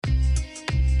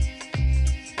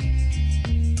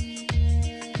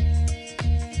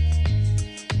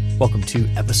Welcome to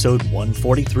episode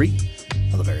 143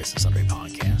 of the Various and Sundry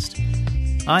podcast.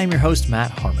 I am your host,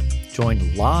 Matt Harmon,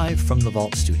 joined live from the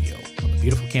Vault Studio on the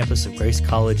beautiful campus of Grace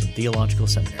College and Theological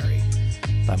Seminary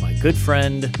by my good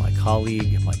friend, my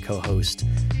colleague, my co-host,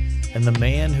 and the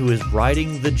man who is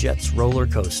riding the Jets roller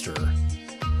coaster,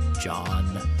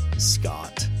 John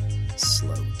Scott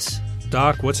Sloat.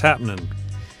 Doc, what's happening?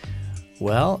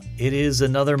 Well, it is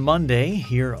another Monday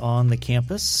here on the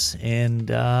campus, and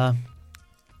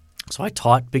so I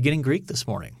taught beginning Greek this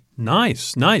morning.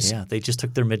 Nice. Yeah, they just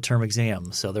took their midterm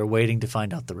exam, so they're waiting to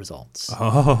find out the results.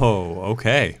 Oh,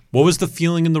 okay. What was the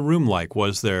feeling in the room like?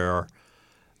 Was there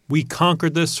we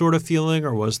conquered this sort of feeling,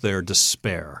 or was there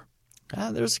despair?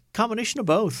 There's a combination of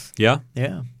both. Yeah?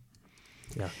 Yeah.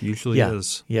 Yeah, usually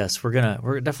is. Yes, we're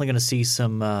definitely gonna see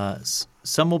some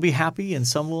will be happy and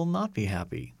some will not be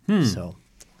happy. So,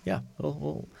 yeah,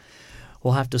 we'll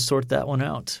have to sort that one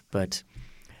out. But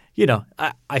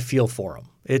I feel for them.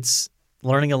 It's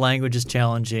learning a language is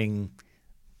challenging.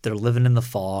 They're living in the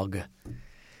fog.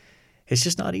 It's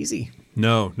just not easy.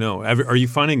 No. Are you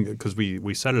finding, because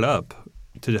we set it up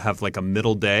to have like a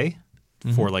middle day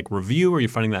for like review? Are you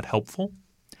finding that helpful?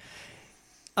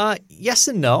 Yes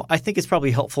and no. I think it's probably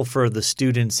helpful for the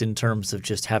students in terms of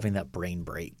just having that brain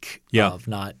break of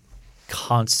not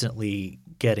constantly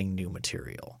getting new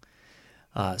material.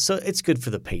 So it's good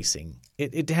for the pacing.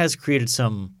 It has created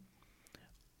some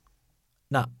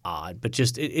not odd, but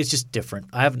just it's just different.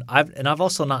 I've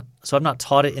not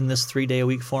taught it in this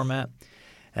 3-day-a-week format,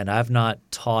 and I've not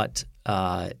taught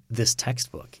this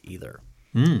textbook either.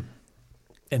 And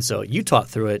so you taught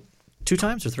through it 2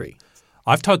 times or 3?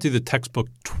 I've taught through the textbook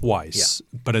twice,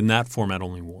 but in that format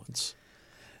only once.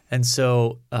 And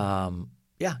so,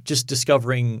 just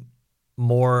discovering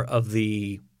more of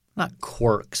the not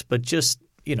quirks, but just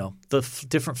the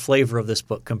different flavor of this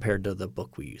book compared to the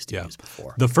book we used to use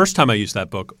before. The first time I used that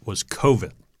book was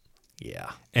COVID. Yeah.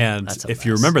 And if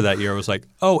you remember that year, I was like,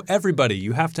 oh, everybody,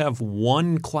 you have to have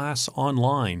one class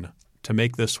online to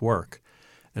make this work.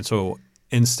 And so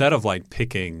instead of like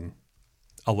picking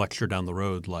a lecture down the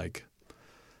road like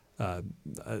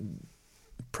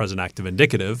present active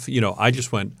indicative, I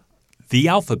just went, the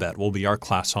alphabet will be our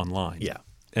class online. Yeah.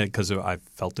 Because I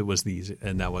felt it was these,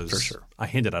 and that was – for sure. I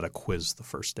handed out a quiz the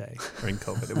first day during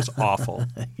COVID. It was awful.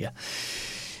 Yeah.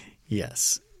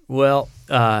 Yes. Well,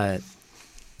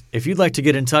 if you'd like to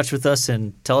get in touch with us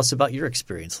and tell us about your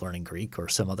experience learning Greek or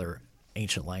some other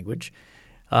ancient language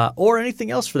or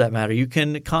anything else for that matter, you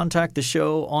can contact the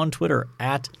show on Twitter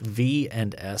at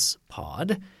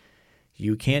V&S-Pod.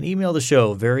 You can email the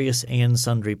show,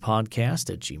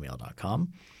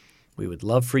 variousandsundrypodcast@gmail.com. We would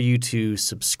love for you to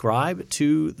subscribe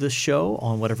to the show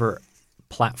on whatever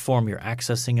platform you're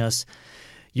accessing us.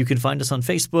 You can find us on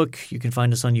Facebook. You can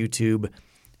find us on YouTube.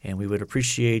 And we would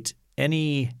appreciate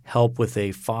any help with a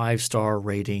 5-star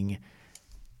rating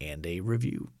and a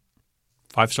review.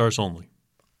 5 stars only.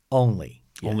 Only.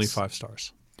 Yes. Only 5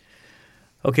 stars.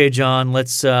 Okay, John,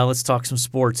 let's talk some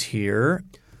sports here.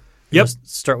 Yep. Let's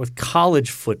start with college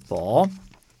football.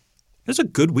 It was a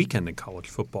good weekend in college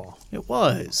football. It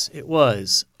was.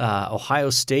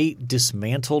 Ohio State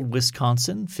dismantled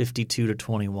Wisconsin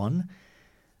 52-21.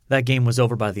 That game was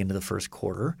over by the end of the first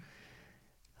quarter.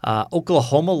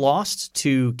 Oklahoma lost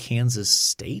to Kansas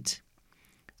State.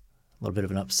 A little bit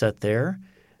of an upset there.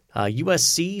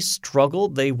 USC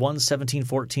struggled. They won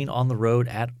 17-14 on the road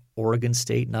at Oregon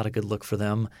State. Not a good look for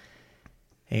them.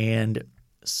 And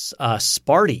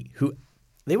Sparty, who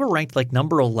they were ranked like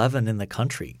number 11 in the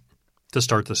country. To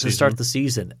start the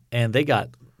season. And they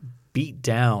got beat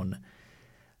down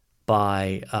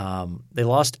by they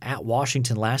lost at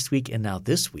Washington last week, and now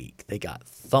this week they got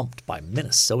thumped by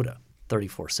Minnesota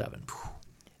 34-7.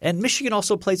 And Michigan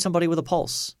also played somebody with a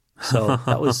pulse. So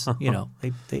that was,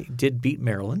 they did beat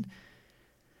Maryland.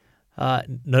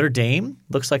 Notre Dame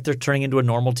looks like they're turning into a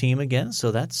normal team again,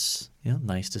 so that's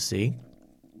nice to see.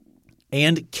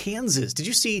 And Kansas, did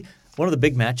you see one of the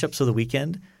big matchups of the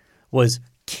weekend was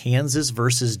Kansas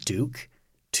versus Duke,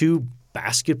 2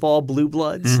 basketball blue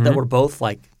bloods that were both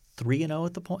like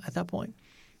 3-0 at that point.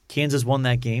 Kansas won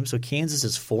that game, so Kansas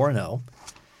is 4-0,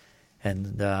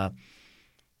 and they're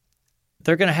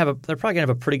probably gonna have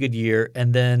a pretty good year.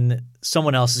 And then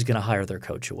someone else is gonna hire their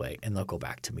coach away, and they'll go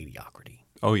back to mediocrity.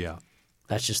 Oh yeah,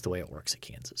 that's just the way it works at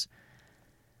Kansas.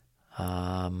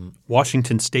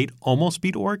 Washington State almost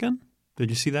beat Oregon. Did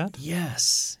you see that?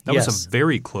 Yes, that was a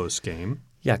very close game.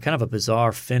 Yeah, kind of a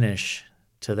bizarre finish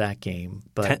to that game.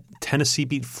 But Tennessee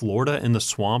beat Florida in the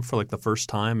swamp for like the first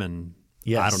time in,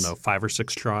 I don't know, 5 or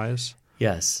 6 tries.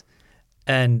 Yes.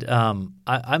 And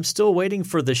I'm still waiting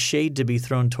for the shade to be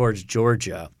thrown towards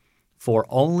Georgia for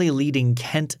only leading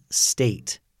Kent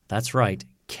State. That's right,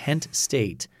 Kent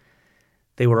State.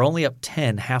 They were only up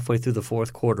 10 halfway through the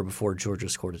fourth quarter before Georgia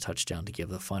scored a touchdown to give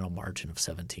the final margin of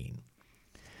 17.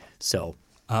 So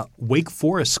Wake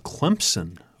Forest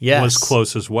Clemson Yes. was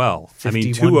close as well.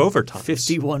 51 two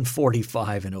overtimes.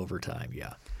 51-45 in overtime,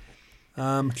 yeah.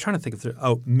 I'm trying to think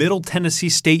of Middle Tennessee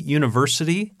State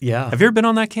University. Yeah. Have you ever been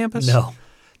on that campus? No.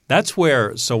 That's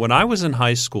where – so when I was in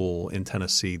high school in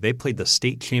Tennessee, they played the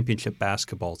state championship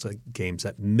basketball games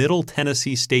at Middle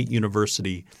Tennessee State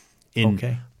University in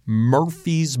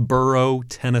Murfreesboro,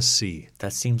 Tennessee.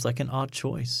 That seems like an odd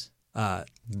choice.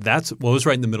 That's – well, it was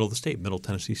right in the middle of the state, Middle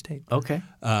Tennessee State. Okay.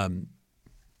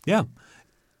 Yeah.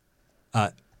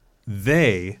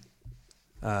 They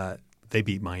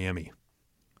beat Miami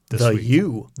this week.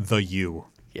 The U.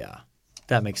 Yeah.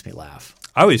 That makes me laugh.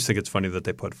 I always think it's funny that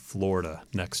they put Florida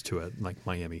next to it, like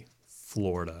Miami,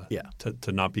 Florida. Yeah.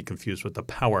 To not be confused with the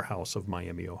powerhouse of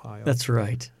Miami, Ohio. That's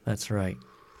right. That's right.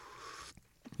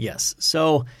 Yes.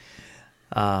 So,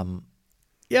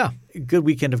 yeah, good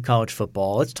weekend of college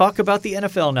football. Let's talk about the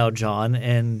NFL now, John.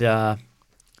 And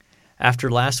after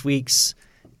last week's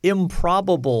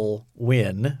improbable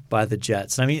win by the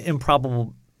Jets, and I mean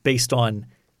improbable based on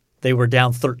they were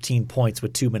down 13 points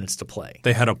with 2 minutes to play.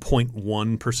 They had a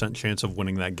 0.1% chance of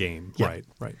winning that game. Yeah.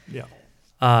 Right. Yeah.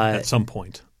 At some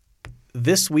point.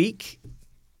 This week,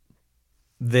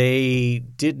 they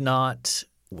did not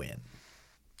win.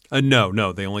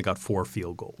 No. They only got 4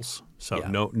 field goals. So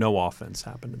Yeah. no offense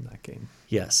happened in that game.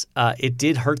 Yes. It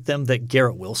did hurt them that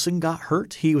Garrett Wilson got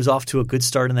hurt. He was off to a good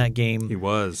start in that game. He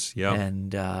was, yeah. And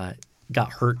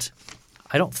got hurt.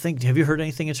 I don't think – have you heard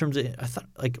anything in terms of – I thought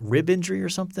like rib injury or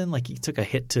something? Like he took a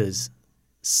hit to his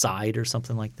side or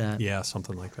something like that? Yeah,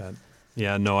 something like that.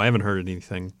 Yeah, no, I haven't heard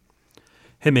anything.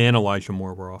 Him and Elijah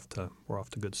Moore were off to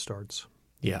good starts.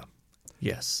 Yeah.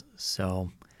 Yes.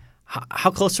 So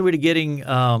how close are we to getting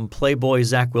Playboy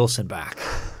Zach Wilson back?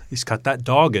 He's got that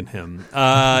dog in him.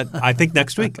 I think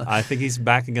next week. I think he's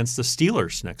back against the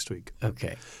Steelers next week.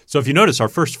 Okay. So if you notice, our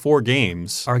first 4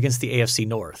 games are against the AFC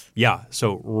North. Yeah.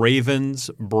 So Ravens,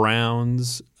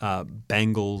 Browns,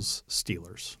 Bengals,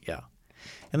 Steelers. Yeah.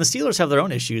 And the Steelers have their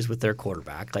own issues with their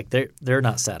quarterback. Like they're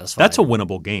not satisfied. That's a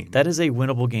winnable game. That is a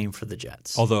winnable game for the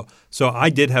Jets. So I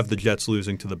did have the Jets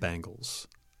losing to the Bengals,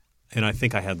 and I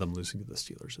think I had them losing to the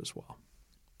Steelers as well.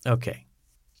 Okay.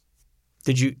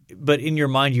 Did you? But in your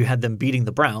mind, you had them beating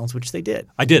the Browns, which they did.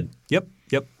 I did. Yep.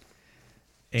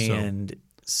 And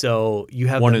so you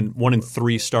have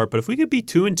 1-3 start. But if we could be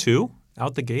 2-2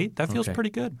 out the gate, that feels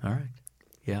pretty good. All right.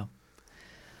 Yeah.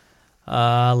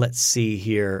 Let's see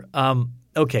here.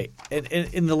 Okay.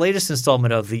 In the latest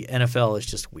installment of the NFL is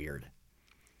just weird.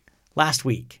 Last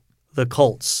week, the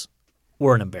Colts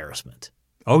were an embarrassment.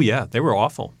 Oh yeah, they were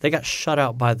awful. They got shut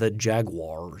out by the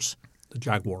Jaguars.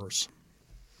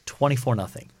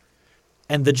 24-0.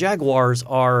 And the Jaguars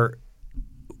are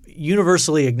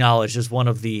universally acknowledged as one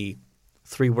of the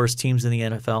 3 worst teams in the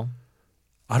NFL.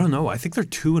 I don't know. I think they're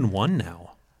 2-1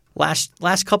 now.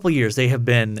 Last couple of years, they have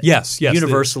been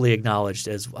universally acknowledged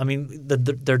as – I mean,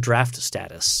 their draft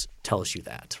status tells you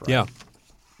that, right? Yeah.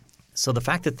 So the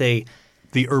fact that they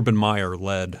 – the Urban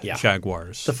Meyer-led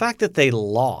Jaguars. The fact that they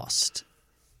lost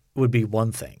would be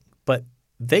one thing, but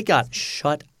they got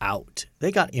shut out.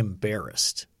 They got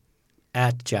embarrassed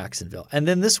at Jacksonville. And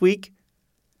then this week,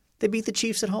 they beat the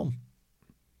Chiefs at home.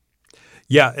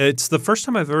 Yeah, it's the first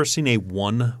time I've ever seen a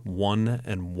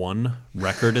 1-1-1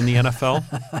 record in the NFL.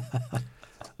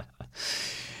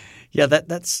 Yeah,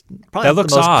 that's probably that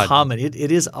looks the most odd. common. It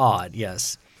is odd,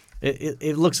 yes.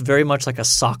 It looks very much like a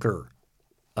soccer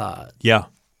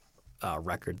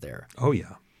record there. Oh,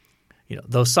 yeah.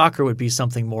 Though soccer would be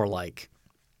something more like,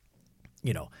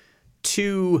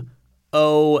 2-0-4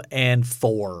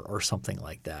 or something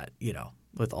like that,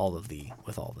 with all the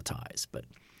ties. But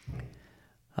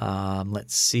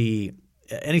let's see.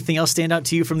 Anything else stand out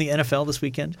to you from the NFL this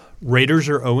weekend? Raiders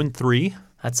are 0-3.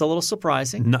 That's a little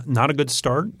surprising. Not a good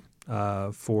start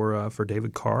for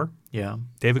David Carr. Yeah.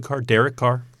 Derek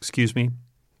Carr, excuse me.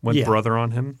 Went brother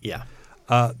on him. Yeah.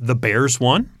 The Bears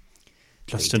won.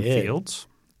 Justin did. Fields.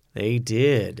 They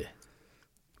did.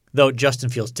 Though Justin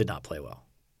Fields did not play well.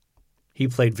 He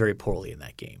played very poorly in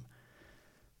that game.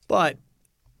 But,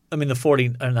 I mean, not the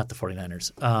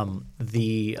 49ers,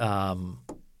 the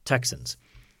Texans,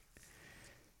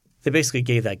 they basically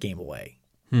gave that game away.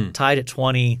 Tied at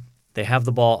 20. They have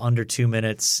the ball under 2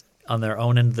 minutes on their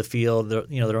own end of the field,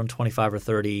 their own 25 or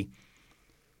 30.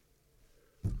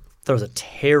 There was a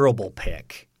terrible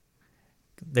pick.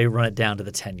 They run it down to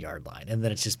the 10-yard line, and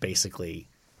then it's just basically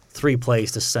 3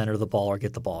 plays to center the ball or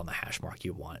get the ball in the hash mark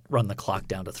you want, run the clock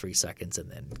down to 3 seconds, and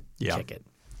then kick it.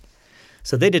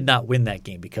 So they did not win that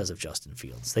game because of Justin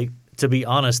Fields. To be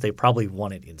honest, they probably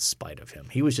won it in spite of him.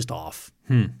 He was just off,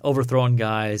 overthrowing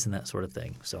guys and that sort of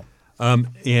thing. So,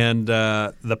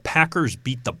 the Packers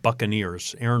beat the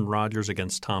Buccaneers. Aaron Rodgers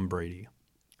against Tom Brady.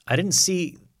 I didn't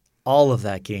see all of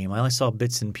that game. I only saw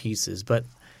bits and pieces, but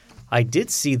I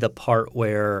did see the part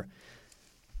where,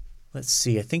 let's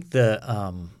see, I think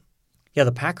the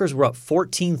Packers were up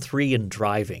 14-3 and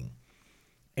driving.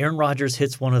 Aaron Rodgers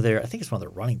hits one of their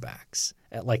running backs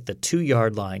at like the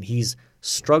 2-yard line. He's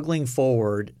struggling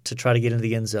forward to try to get into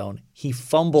the end zone. He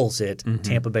fumbles it.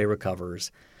 Tampa Bay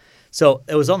recovers. So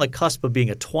it was on the cusp of being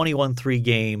a 21-3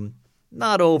 game,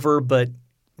 not over, but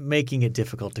making it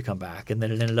difficult to come back. And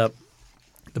then it ended up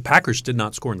 – The Packers did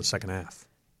not score in the second half.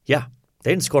 Yeah.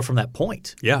 They didn't score from that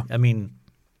point. Yeah. I mean,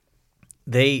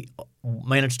 they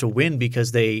managed to win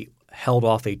because they held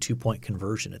off a 2-point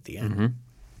conversion at the end.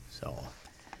 So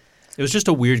it was just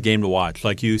a weird game to watch.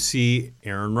 Like you see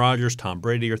Aaron Rodgers, Tom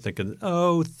Brady, you're thinking,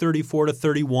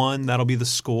 34-31, that'll be the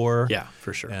score. Yeah,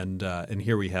 for sure. And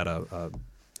here we had a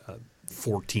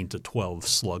 14-12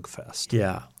 slugfest.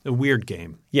 Yeah. A weird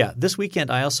game. Yeah. This weekend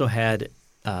I also had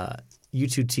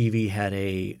YouTube TV had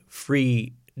a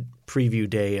free preview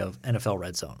day of NFL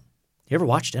Red Zone. You ever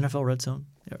watched NFL Red Zone?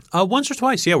 Once or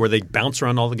twice, yeah, where they bounce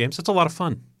around all the games. That's a lot of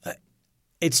fun.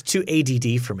 It's too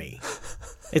ADD for me.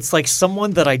 It's like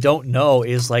someone that I don't know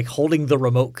is like holding the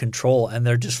remote control and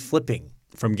they're just flipping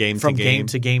from game to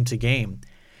game.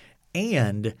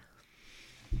 And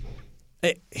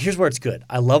here's where it's good.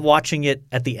 I love watching it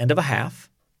at the end of a half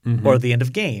or the end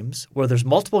of games where there's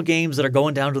multiple games that are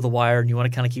going down to the wire and you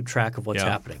want to kind of keep track of what's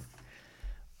happening.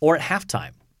 Or at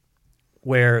halftime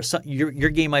where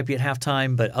your game might be at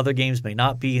halftime but other games may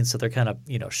not be, and so they're kind of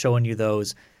showing you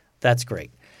those. That's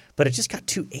great. But it just got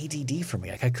too ADD for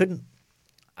me. Like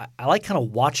I like kind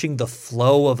of watching the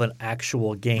flow of an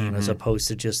actual game as opposed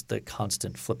to just the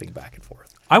constant flipping back and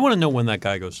forth. I want to know when that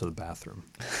guy goes to the bathroom.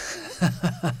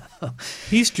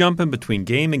 He's jumping between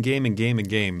game and game and game and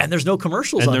game. And there's no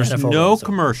commercials on NFL. And there's no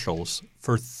commercials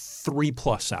for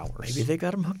 3+ hours. Maybe they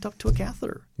got him hooked up to a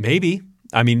catheter. Maybe.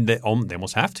 I mean, they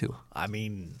almost have to. I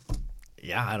mean,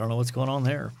 yeah, I don't know what's going on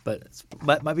there. But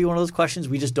it might be one of those questions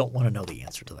we just don't want to know the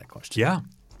answer to that question.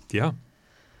 Yeah.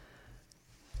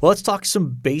 Well, let's talk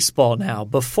some baseball now.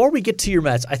 Before we get to your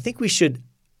Mets, I think we should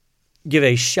give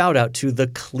a shout-out to the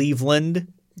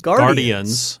Cleveland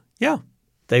Guardians. Yeah.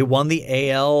 They won the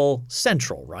AL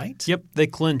Central, right? Yep, they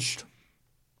clinched.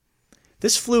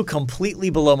 This flew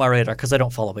completely below my radar because I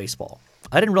don't follow baseball.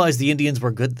 I didn't realize the Indians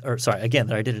were good – or sorry, again,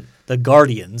 that I did it. The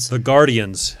Guardians. The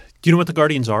Guardians. Do you know what the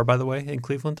Guardians are, by the way, in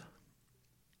Cleveland?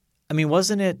 I mean,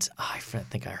 wasn't it – I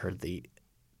think I heard the –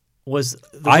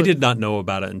 I did not know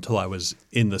about it until I was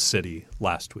in the city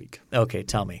last week. Okay,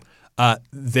 tell me.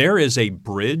 There is a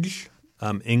bridge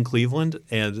in Cleveland,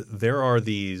 and there are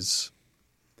these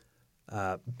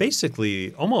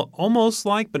basically almost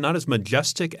like, but not as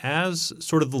majestic as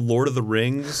sort of the Lord of the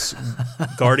Rings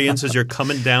Guardians as you're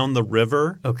coming down the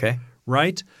river. Okay.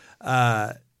 Right?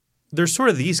 There's sort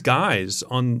of these guys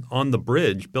on the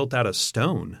bridge built out of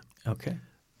stone. Okay.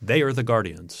 They are the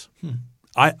Guardians.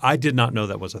 I did not know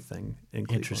that was a thing in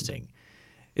Cleveland. Interesting.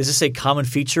 Is this a common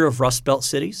feature of Rust Belt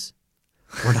cities?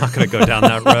 We're not going to go down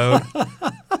that road.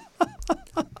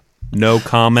 No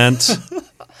comment.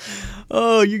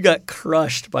 Oh, you got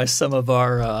crushed by some of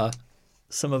our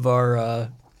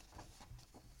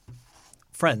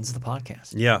friends of the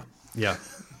podcast. Yeah.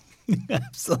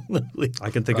 Absolutely. I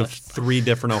can think of 3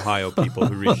 different Ohio people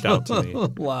who reached out to me.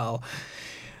 Wow.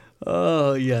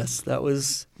 Oh, yes. That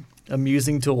was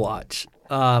amusing to watch.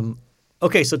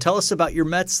 Okay, so tell us about your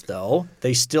Mets, though.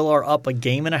 They still are up a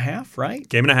game and a half, right?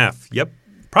 Game and a half, yep.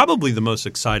 Probably the most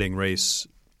exciting race,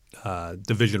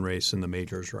 division race in the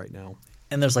majors right now.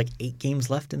 And there's like 8 games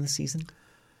left in the season?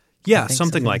 Yeah,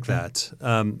 something like that.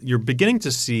 You're beginning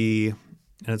to see,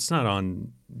 and it's not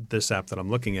on this app that I'm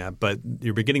looking at, but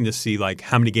you're beginning to see like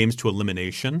how many games to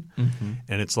elimination.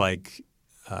 And it's like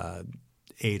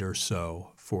 8 or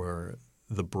so for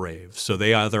the Braves. So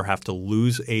they either have to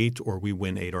lose 8 or we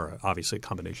win 8, or obviously a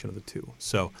combination of the two.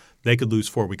 So they could lose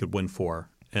 4, we could win 4,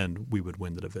 and we would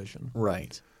win the division.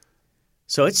 Right.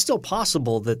 So it's still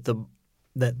possible that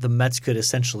the Mets could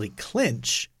essentially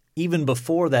clinch even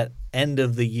before that end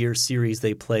of the year series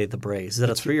they play the Braves. Is that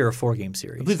a 3 or a 4-game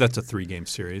series? I believe that's a 3-game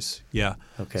series. Yeah.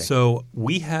 Okay. So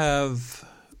we're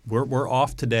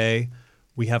off today.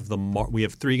 We have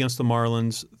 3 against the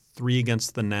Marlins, 3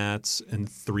 against the Nats, and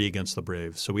 3 against the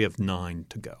Braves. So we have 9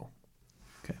 to go.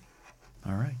 Okay.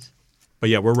 All right. But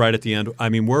yeah, we're right at the end. I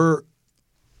mean,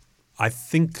 I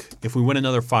think if we win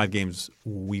another 5 games,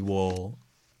 we will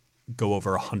go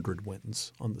over 100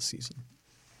 wins on the season.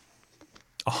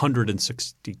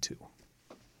 162.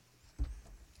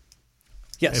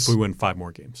 Yes. If we win 5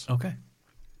 more games. Okay.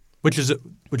 Which is a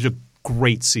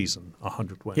great season,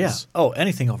 100 wins. Yeah. Oh,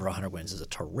 anything over 100 wins is a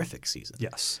terrific season.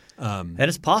 Yes. And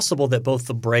it's possible that both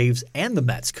the Braves and the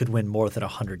Mets could win more than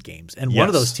 100 games. And one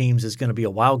of Yes. those teams is going to be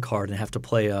a wild card and have to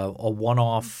play a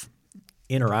one-off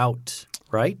in or out,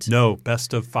 right? No,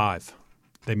 best of 5.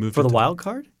 They moved For it the to- wild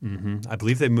card? I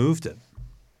believe they moved it.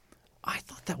 I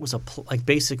thought that was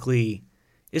basically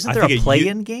 – isn't I there think a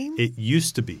play-in game? It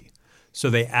used to be. So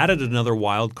they added another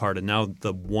wild card, and now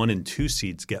the 1 and 2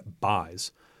 seeds get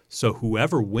buys. So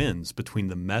whoever wins between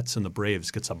the Mets and the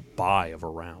Braves gets a bye of a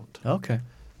round. Okay.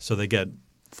 So they get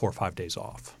 4 or 5 days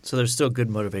off. So there's still good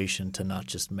motivation to not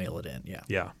just mail it in. Yeah.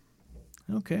 Yeah.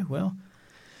 Okay. Well,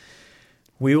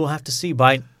 we will have to see.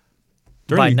 By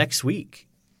During the- next week,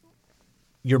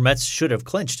 your Mets should have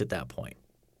clinched at that point.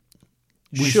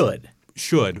 We Should.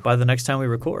 But By the next time we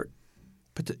record.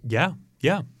 yeah.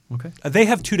 Okay. They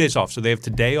have 2 days off. So they have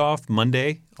today off,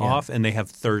 Monday Yeah. off, and they have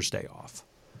Thursday off.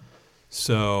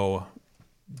 So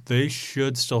they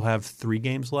should still have 3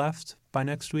 games left by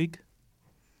next week,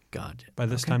 God. by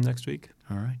this time next week.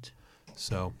 All right.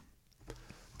 So,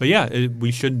 but yeah,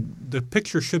 the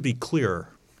picture should be clearer.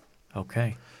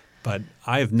 Okay. But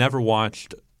I have never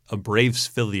watched a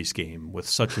Braves-Phillies game with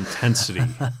such intensity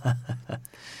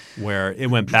where it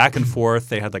went back and forth.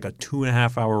 They had like a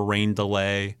 2.5-hour rain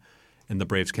delay, and the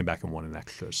Braves came back and won in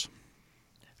extras.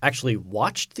 Actually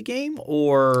watched the game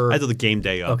or I had the game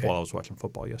day up Okay. while I was watching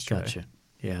football yesterday. Gotcha.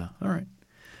 Yeah. All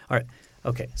right.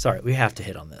 Okay. Sorry. We have to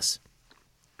hit on this.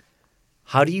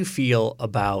 How do you feel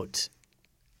about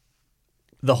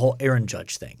the whole Aaron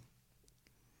Judge thing?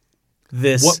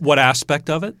 What aspect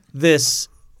of it? This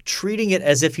treating it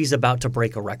as if he's about to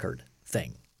break a record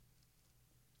thing.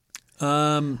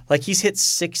 Like he's hit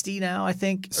 60 now, I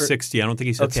think. 60. I don't think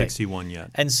he's hit Okay. 61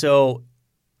 yet. And so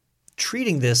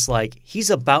treating this like he's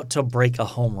about to break a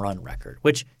home run record,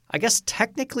 which I guess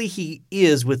technically he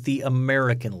is with the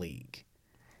American League.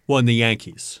 Well, in the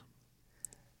Yankees.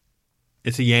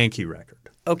 It's a Yankee record.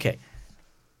 Okay,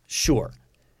 sure.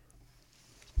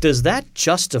 Does that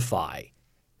justify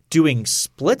doing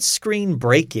split-screen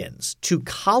break-ins to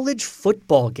college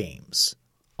football games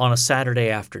on a Saturday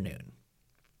afternoon?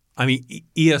 I mean,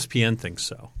 ESPN thinks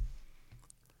so.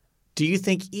 Do you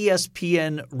think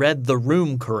ESPN read the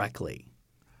room correctly?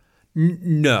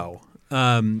 No.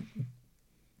 I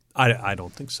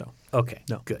don't think so. Okay,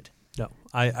 No. good. No,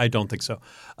 I don't think so.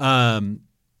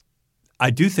 I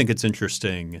do think it's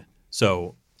interesting.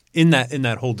 So in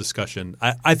that whole discussion,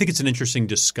 I think it's an interesting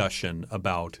discussion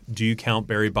about do you count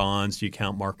Barry Bonds? Do you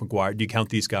count Mark McGwire? Do you count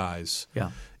these guys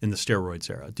in the steroids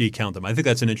era? Do you count them? I think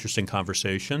that's an interesting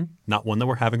conversation. Not one that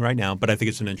we're having right now, but I think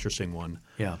it's an interesting one.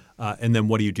 Yeah. And then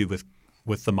what do you do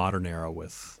with the modern era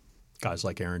with guys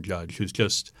like Aaron Judge, who's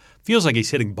just feels like he's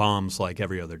hitting bombs like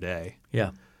every other day.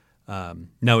 Yeah.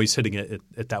 Now he's hitting it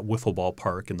at that wiffle ball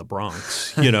park in the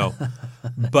Bronx,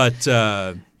 But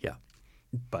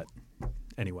But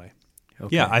anyway,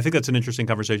 Okay. yeah, I think that's an interesting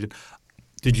conversation.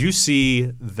 Did you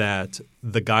see that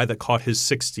the guy that caught his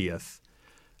 60th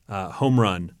home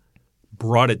run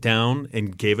brought it down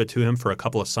and gave it to him for a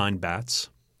couple of signed bats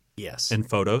Yes. and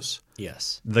photos?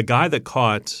 Yes. The guy that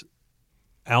caught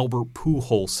Albert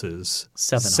Pujols'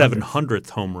 700th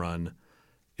home run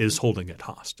is holding it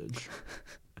hostage.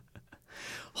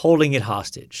 Holding it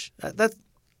hostage.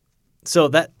 So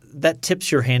that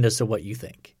tips your hand as to what you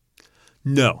think.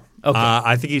 No. Okay.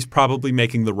 I think he's probably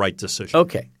making the right decision.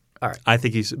 Okay. All right. I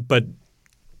think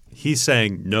he's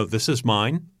saying, no, this is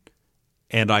mine,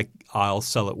 and I'll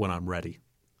sell it when I'm ready.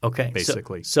 Okay.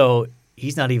 Basically. So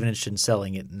he's not even interested in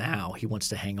selling it now. He wants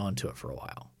to hang on to it for a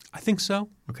while. I think so.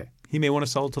 Okay. He may want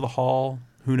to sell it to the Hall.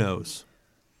 Who knows?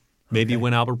 Maybe Okay.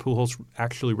 when Albert Pujols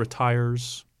actually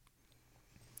retires.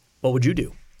 What would you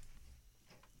do?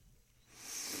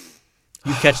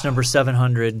 You catch number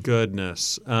 700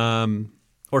 Goodness.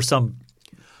 or some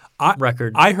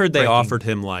record. I heard they breaking. offered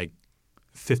him like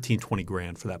 15, 20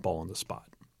 grand for that ball on the spot.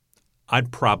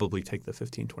 I'd probably take the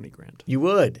 15, 20 grand. You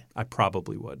would. I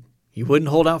probably would. You wouldn't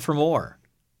hold out for more.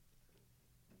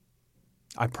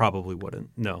 I probably wouldn't.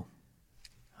 No.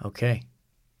 Okay.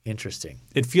 Interesting.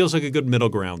 It feels like a good middle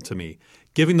ground to me.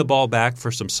 Giving the ball back for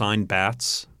some signed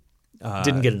bats.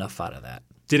 Didn't get enough out of that.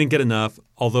 Didn't get enough,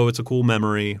 although it's a cool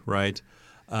memory, right?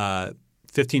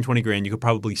 15, 20 grand, you could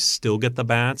probably still get the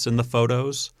bats and the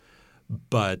photos.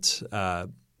 But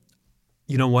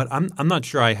you know what? I'm not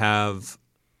sure I have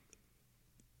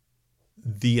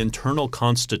the internal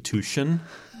constitution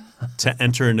to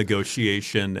enter a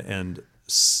negotiation and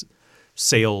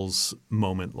sales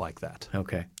moment like that.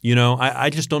 Okay. You know, I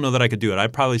just don't know that I could do it.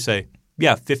 I'd probably say,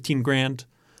 yeah, 15 grand,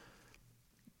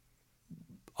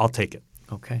 I'll take it.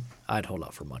 Okay. I'd hold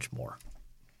out for much more.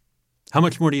 How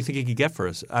much more do you think you could get for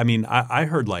us? I mean, I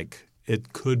heard like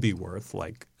it could be worth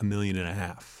like $1.5 million.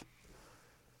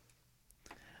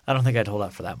 I don't think I'd hold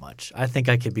out for that much. I think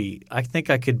I could be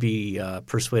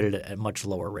persuaded at much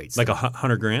lower rates. Like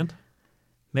 $100,000?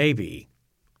 Maybe.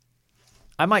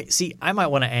 I might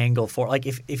want to angle for like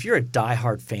if you're a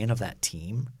diehard fan of that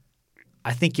team,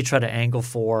 I think you try to angle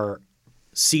for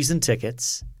season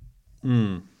tickets,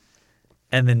 and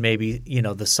then maybe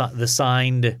the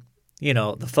signed,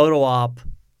 the photo op,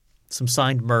 some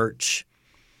signed merch,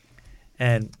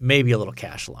 and maybe a little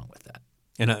cash along with that.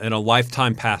 And a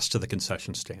lifetime pass to the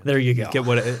concession stand. There you go. Get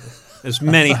as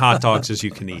many hot dogs as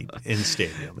you can eat in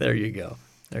stadium. There you go.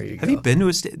 Have you been to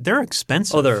a stadium? They're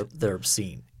expensive. Oh, they're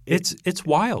obscene. It's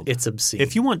wild. It's obscene.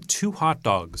 If you want 2 hot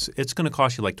dogs, it's going to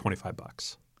cost you like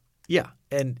 $25. Yeah,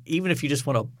 and even if you just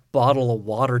want a bottle of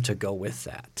water to go with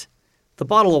that, the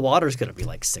bottle of water is going to be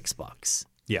like $6.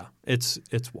 Yeah, it's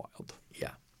wild.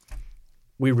 Yeah,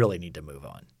 we really need to move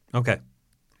on. Okay,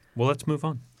 well, let's move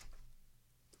on.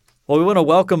 Well, we want to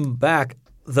welcome back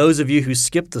those of you who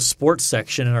skipped the sports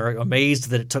section and are amazed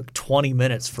that it took 20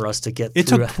 minutes for us to get through. It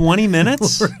took 20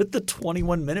 minutes? We're at the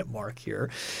 21-minute mark here.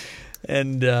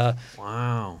 And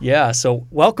wow. Yeah, so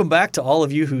welcome back to all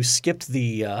of you who skipped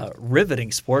the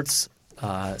riveting sports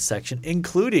section,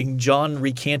 including John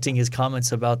recanting his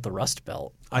comments about the Rust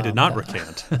Belt. I did not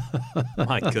recant.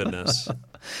 My goodness.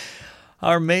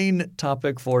 Our main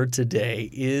topic for today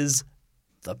is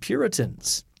the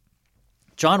Puritans.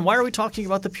 John, why are we talking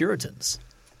about the Puritans?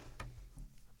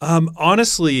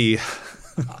 Honestly,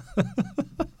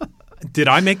 did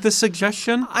I make this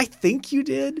suggestion? I think you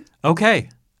did. Okay.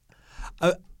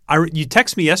 You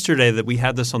texted me yesterday that we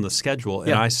had this on the schedule,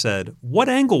 and I said, what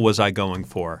angle was I going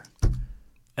for?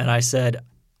 And I said,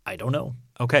 I don't know.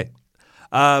 Okay.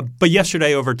 But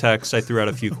yesterday over text, I threw out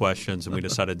a few questions, and we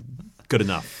decided good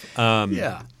enough.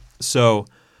 So,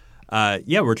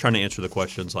 we're trying to answer the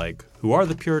questions like, who are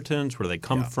the Puritans? Where do they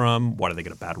come from? Why do they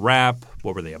get a bad rap?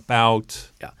 What were they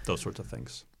about? Yeah. Those sorts of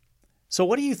things. So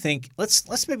what do you think?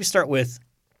 Let's maybe start with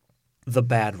the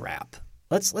bad rap.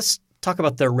 Let's talk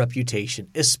about their reputation,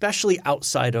 especially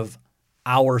outside of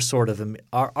our sort of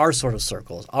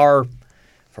circles, our,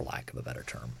 for lack of a better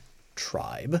term,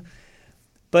 tribe.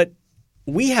 But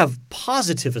we have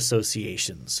positive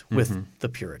associations with the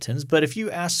Puritans. But if you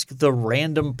ask the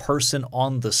random person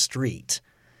on the street,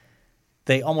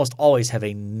 they almost always have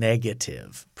a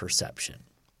negative perception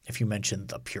if you mention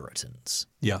the Puritans.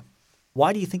 Yeah.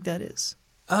 Why do you think that is?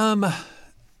 I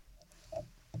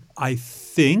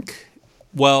think,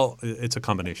 well, it's a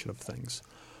combination of things.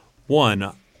 One,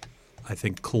 I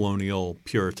think colonial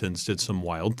Puritans did some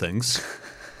wild things.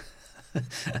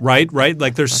 Right?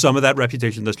 Like there's some of that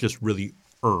reputation that's just really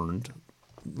earned.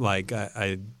 Like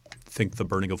I think the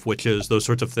burning of witches, those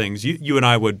sorts of things, you and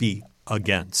I would be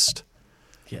against.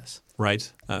 Yes.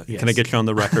 Right? Yes. Can I get you on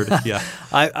the record? Yeah.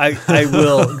 I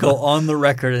will go on the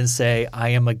record and say I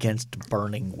am against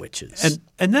burning witches.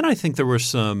 And then I think there were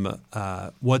some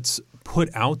what's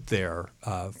put out there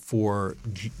for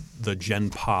the Gen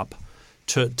Pop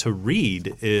to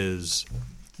read is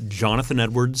Jonathan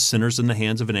Edwards' Sinners in the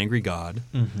Hands of an Angry God.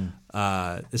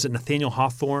 Is it Nathaniel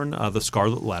Hawthorne, The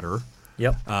Scarlet Letter?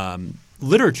 Yep.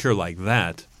 Literature like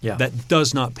that that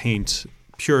does not paint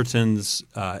Puritans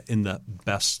in the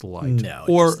best light. No,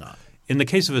 or it does not. In the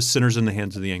case of a Sinners in the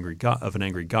Hands of an Angry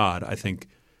God, I think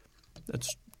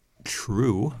that's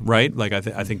true, right? Like I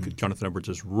think Jonathan Edwards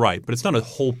is right, but it's not a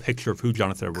whole picture of who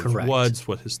Jonathan Edwards was,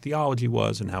 what his theology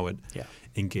was, and how it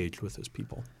engaged with his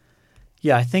people.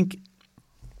 Yeah, I think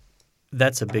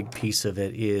that's a big piece of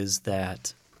it is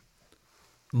that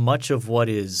much of what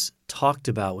is talked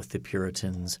about with the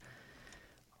Puritans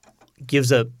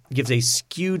gives a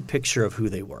skewed picture of who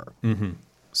they were.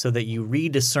 So that you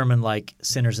read a sermon like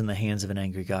Sinners in the Hands of an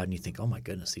Angry God and you think, oh my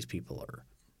goodness, these people are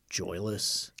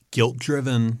joyless.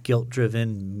 Guilt-driven,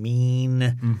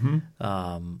 mean,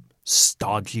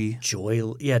 stodgy,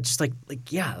 just like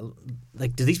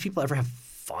do these people ever have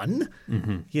fun?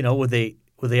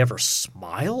 Would they ever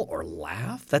smile or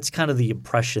laugh? That's kind of the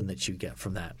impression that you get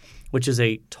from that, which is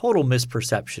a total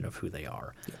misperception of who they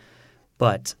are. Yeah.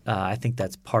 But I think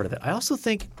that's part of it. I also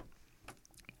think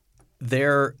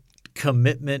their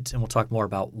commitment, and we'll talk more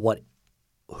about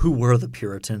who were the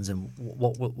Puritans and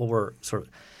what were sort of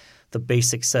the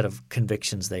basic set of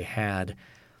convictions they had.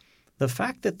 The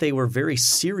fact that they were very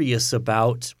serious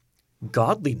about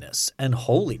godliness and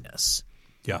holiness.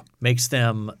 Yeah. Makes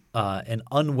them an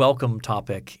unwelcome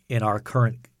topic in our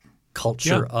current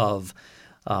culture of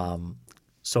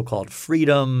so-called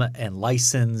freedom and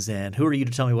license. And who are you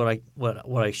to tell me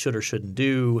what I should or shouldn't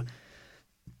do?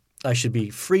 I should be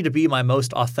free to be my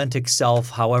most authentic self,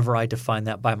 however I define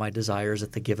that by my desires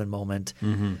at the given moment.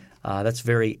 Mm-hmm.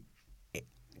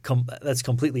 That's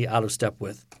completely out of step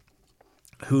with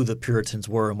who the Puritans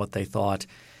were and what they thought.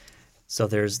 So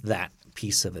there's that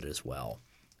piece of it as well.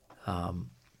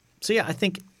 So I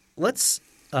think let's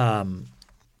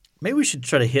maybe we should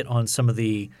try to hit on some of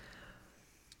the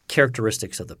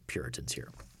characteristics of the Puritans here.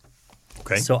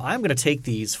 Okay. So I'm going to take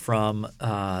these from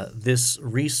this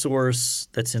resource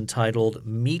that's entitled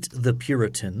Meet the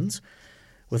Puritans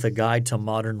with a Guide to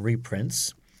Modern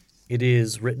Reprints. It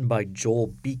is written by Joel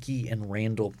Beakey and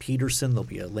Randall Peterson. There'll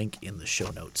be a link in the show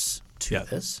notes to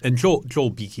this. And Joel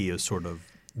Beakey is sort of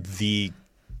the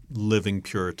living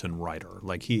Puritan writer.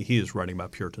 Like he is writing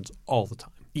about Puritans all the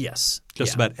time. Yes.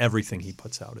 Just about everything he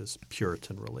puts out is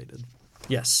Puritan related.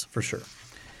 Yes, for sure.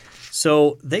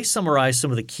 So they summarize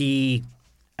some of the key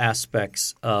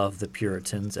aspects of the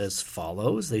Puritans as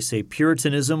follows. They say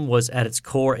Puritanism was at its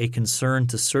core a concern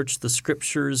to search the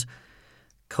scriptures,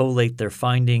 collate their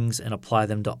findings, and apply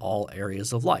them to all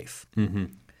areas of life. Mm-hmm.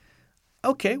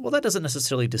 Okay, well that doesn't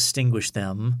necessarily distinguish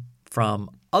them from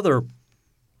other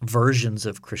versions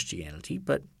of Christianity,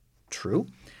 but true.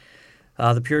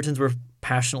 The Puritans were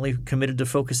passionately committed to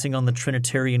focusing on the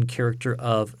Trinitarian character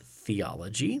of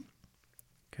theology.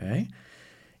 Okay.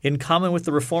 In common with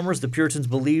the Reformers, the Puritans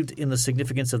believed in the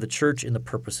significance of the church in the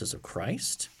purposes of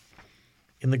Christ.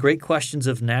 In the great questions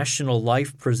of national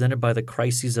life presented by the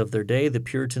crises of their day, the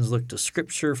Puritans looked to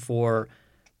Scripture for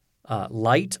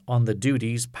light on the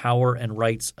duties, power, and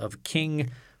rights of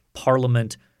king,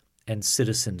 parliament, and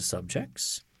citizen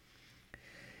subjects.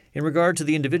 In regard to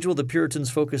the individual, the Puritans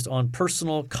focused on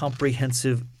personal,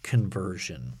 comprehensive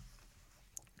conversion.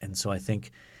 And so I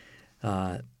think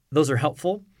those are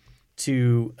helpful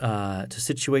to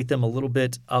situate them a little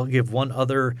bit. I'll give one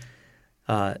other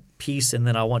piece, and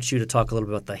then I want you to talk a little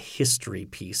bit about the history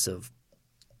piece of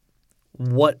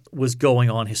what was going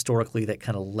on historically that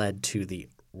kind of led to the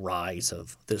rise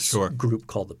of this group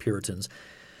called the Puritans.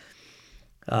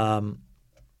 Let's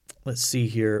see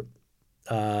here.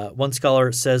 One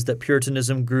scholar says that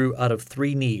Puritanism grew out of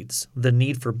three needs: the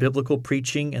need for biblical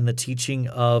preaching and the teaching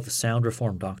of sound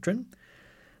Reformed doctrine,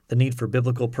 the need for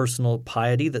biblical personal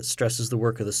piety that stresses the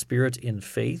work of the Spirit in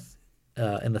faith,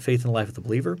 and the faith and life of the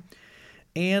believer,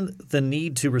 and the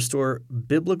need to restore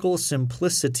biblical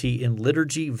simplicity in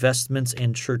liturgy, vestments,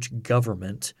 and church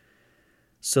government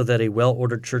so that a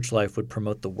well-ordered church life would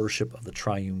promote the worship of the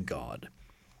triune God.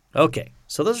 Okay,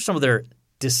 so those are some of their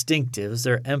distinctives,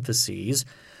 their emphases.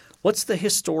 What's the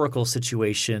historical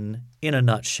situation in a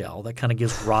nutshell that kind of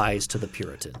gives rise to the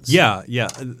Puritans? Yeah.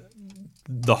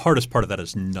 The hardest part of that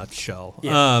is nutshell.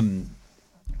 Yeah.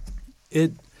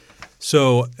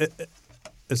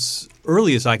 As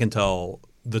early as I can tell,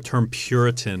 the term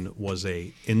Puritan was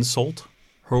a insult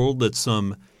hurled at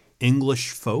some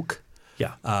English folk.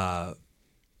 Yeah.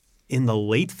 In the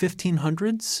late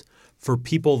 1500s, for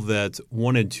people that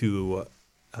wanted to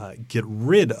get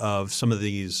rid of some of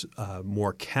these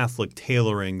more Catholic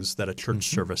tailorings that a church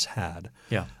service had.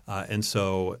 Yeah. And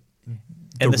so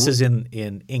And this is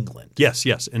in England.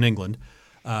 Yes, in England.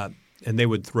 And they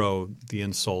would throw the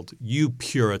insult, you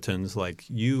Puritans, like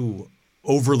you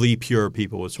overly pure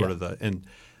people was sort of the – and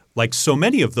like so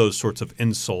many of those sorts of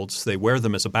insults, they wear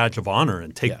them as a badge of honor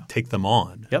and take them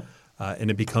on. Yep.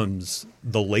 And it becomes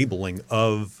the labeling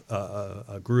of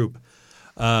a group.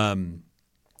 In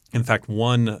fact,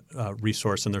 one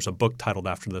resource, and there's a book titled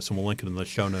after this, and we'll link it in the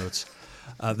show notes.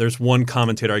 There's one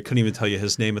commentator, I couldn't even tell you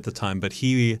his name at the time, but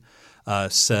he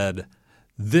said,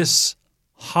 this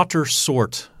hotter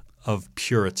sort of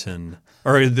Puritan,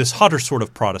 or this hotter sort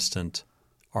of Protestant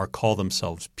call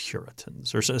themselves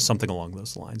Puritans, or something along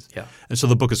those lines. Yeah. And so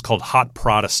the book is called Hot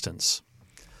Protestants,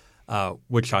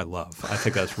 which I love. I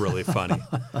think that's really funny.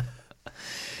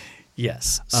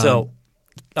 Yes. So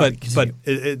but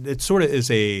it sort of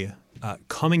is a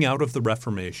coming out of the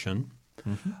Reformation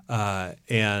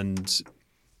and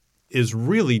is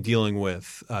really dealing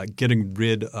with getting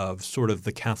rid of sort of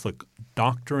the Catholic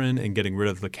doctrine and getting rid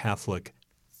of the Catholic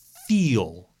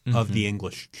feel of the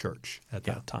English church at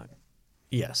that time.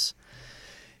 Yes.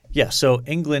 Yeah. So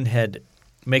England had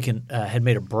made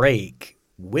a break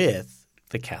with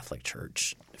the Catholic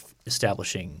Church,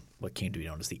 establishing what came to be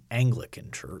known as the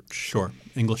Anglican Church. Sure.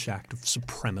 English Act of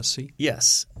Supremacy.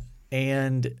 Yes.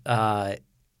 And but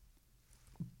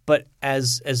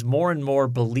as more and more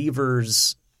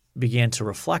believers began to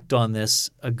reflect on this,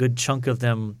 a good chunk of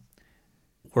them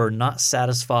were not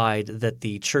satisfied that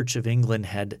the Church of England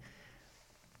had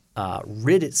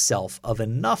rid itself of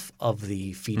enough of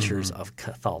the features of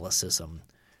Catholicism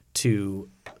to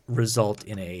result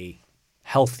in a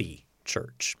healthy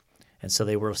church. And so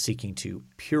they were seeking to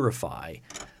purify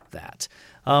that.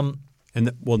 Then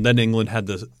England had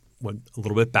went a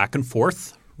little bit back and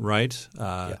forth, right?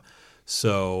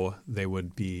 So they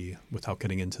would be, without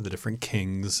getting into the different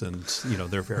kings and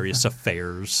their various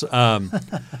affairs,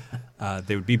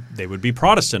 they would be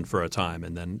Protestant for a time,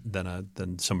 and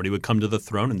then somebody would come to the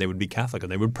throne and they would be Catholic,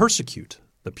 and they would persecute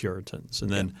the Puritans,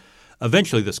 and then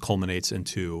eventually this culminates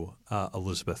into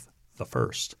Elizabeth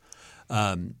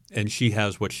I, and she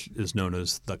has what is known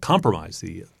as the Compromise,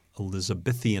 the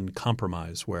Elizabethan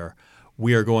Compromise, where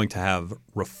we are going to have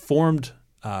reformed,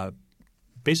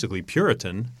 basically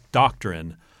Puritan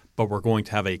doctrine, but we're going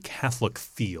to have a Catholic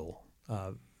feel.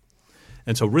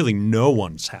 And so really no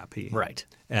one's happy. Right.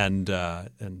 And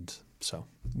so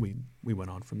we went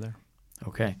on from there.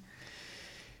 Okay.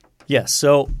 Yeah,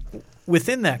 so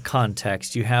within that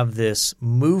context, you have this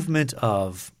movement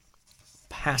of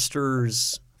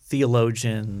pastors,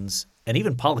 theologians, and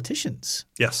even politicians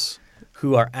Yes.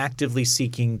 who are actively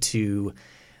seeking to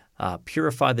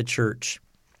purify the church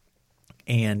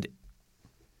and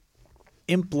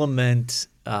implement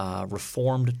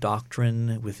reformed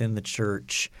doctrine within the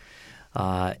church,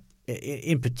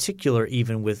 in particular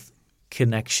even with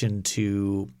connection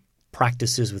to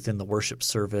practices within the worship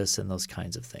service and those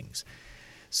kinds of things.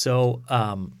 So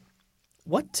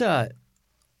what do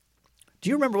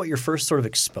you remember what your first sort of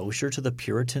exposure to the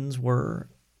Puritans were?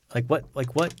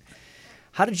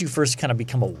 How did you first kind of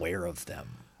become aware of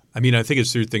them? I mean, I think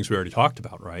it's through things we already talked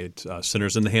about, right?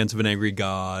 Sinners in the Hands of an Angry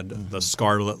God, The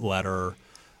Scarlet Letter,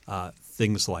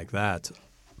 things like that.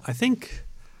 I think,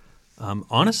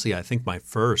 honestly, I think my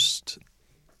first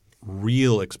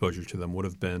real exposure to them would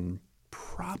have been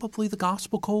probably the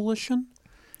Gospel Coalition.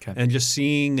 Okay. And just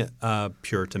seeing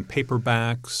Puritan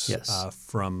paperbacks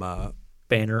from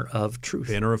Banner of Truth.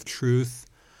 Banner of Truth.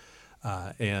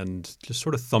 And just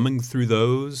sort of thumbing through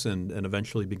those and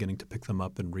eventually beginning to pick them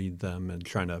up and read them and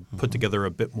trying to put together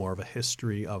a bit more of a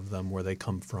history of them, where they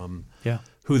come from,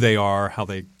 who they are, how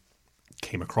they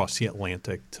came across the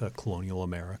Atlantic to colonial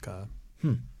America.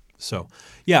 So,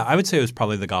 yeah, I would say it was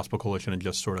probably the Gospel Coalition and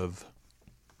just sort of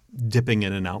dipping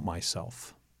in and out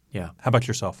myself. Yeah. How about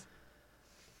yourself?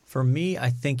 For me, I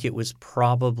think it was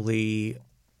probably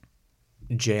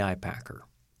J.I. Packer.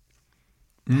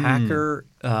 Packer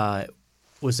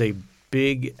was a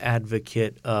big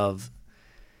advocate of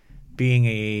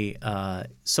being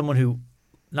someone who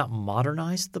not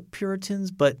modernized the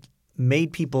Puritans, but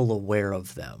made people aware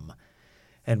of them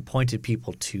and pointed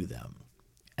people to them.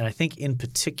 And I think in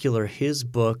particular his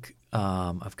book,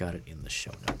 I've got it in the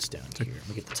show notes down here. Let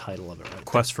me get the title of it right.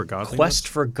 Quest for Godliness? Quest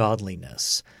for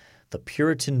Godliness, the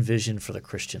Puritan Vision for the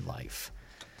Christian Life,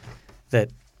 that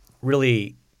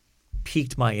really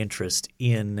piqued my interest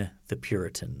in the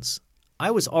Puritans. I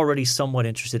was already somewhat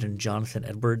interested in Jonathan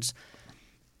Edwards.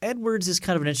 Edwards is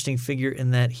kind of an interesting figure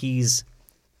in that he's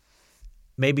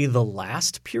maybe the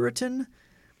last Puritan.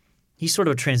 He's sort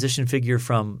of a transition figure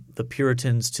from the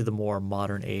Puritans to the more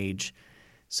modern age.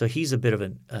 So he's a bit of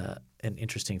an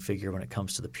interesting figure when it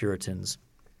comes to the Puritans.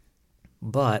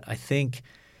 But I think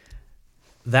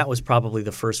that was probably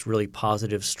the first really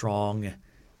positive, strong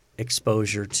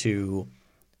exposure to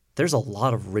there's a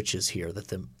lot of riches here that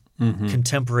the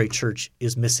contemporary church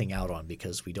is missing out on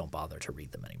because we don't bother to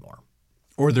read them anymore.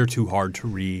 Or they're too hard to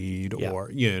read, or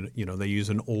they use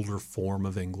an older form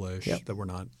of English that we're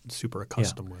not super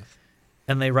accustomed with.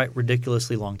 And they write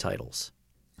ridiculously long titles.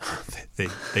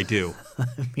 They do. I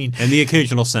mean, and the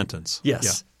occasional sentence.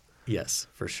 Yes. Yeah. Yes,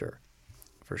 for sure.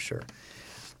 For sure.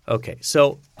 Okay.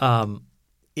 So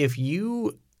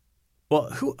who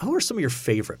are some of your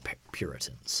favorite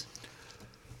Puritans?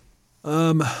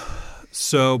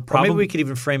 So probably maybe we could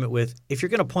even frame it with, if you're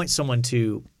going to point someone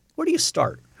to, where do you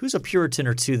start? Who's a Puritan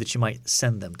or two that you might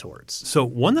send them towards? So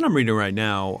one that I'm reading right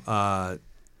now,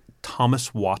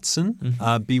 Thomas Watson,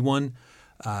 be one.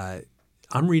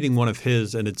 I'm reading one of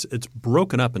his, and it's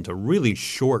broken up into really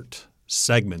short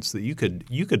segments that you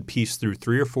could piece through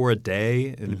 3 or 4 a day,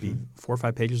 and it'd be 4 or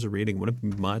 5 pages of reading. Wouldn't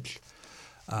be much,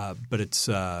 but it's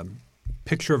a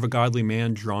picture of a godly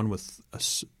man drawn with a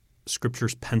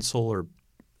Scripture's pencil or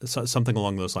something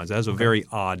along those lines. It has a very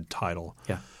odd title.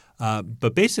 Yeah.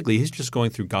 But basically, he's just going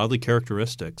through godly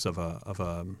characteristics of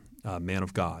a man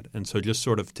of God, and so just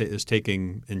sort of is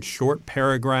taking in short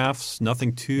paragraphs,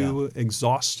 nothing too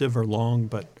exhaustive or long,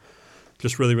 but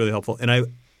just really, really helpful. And I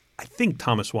I think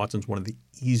Thomas Watson's one of the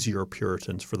easier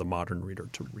Puritans for the modern reader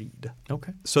to read.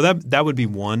 Okay. So that would be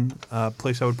one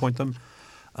place I would point them.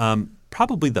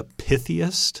 Probably the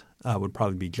pithiest would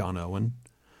probably be John Owen.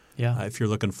 Yeah. If you're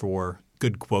looking for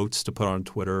good quotes to put on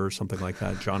Twitter or something like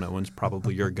that, John Owen's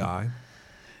probably your guy.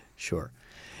 Sure.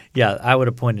 Yeah, I would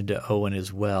have pointed to Owen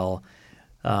as well.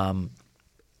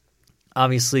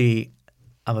 Obviously,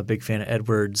 I'm a big fan of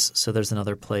Edwards, so there's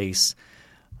another place.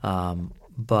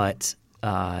 But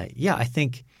I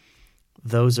think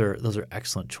those are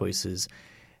excellent choices.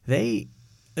 The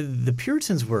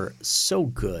Puritans were so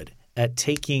good at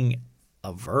taking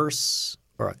a verse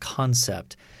or a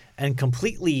concept and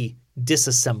completely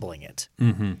disassembling it,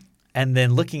 and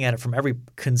then looking at it from every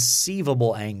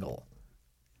conceivable angle,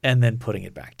 and then putting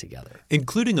it back together,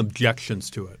 including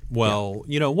objections to it. Well,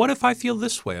 what if I feel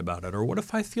this way about it, or what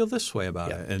if I feel this way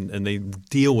about it, and they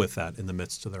deal with that in the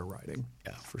midst of their writing.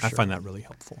 Yeah, for sure. I find that really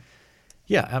helpful.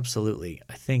 Yeah, absolutely.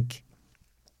 I think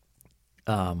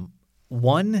I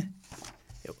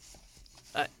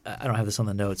don't have this on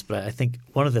the notes, but I think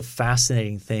one of the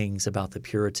fascinating things about the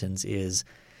Puritans is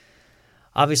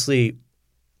obviously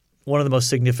one of the most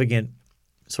significant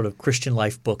sort of Christian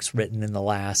life books written in the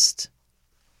last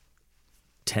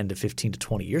 10 to 15 to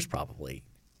 20 years probably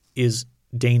is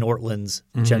Dane Ortland's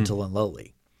Gentle and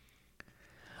Lowly.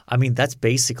 I mean, that's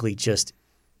basically just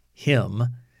him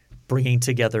bringing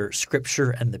together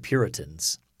Scripture and the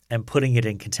Puritans and putting it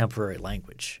in contemporary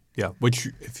language. Yeah, which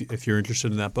if you're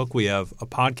interested in that book, we have a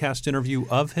podcast interview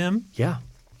of him. Yeah.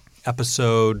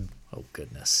 Episode Oh,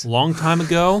 goodness. long time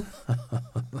ago.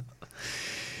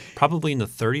 Probably in the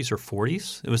 30s or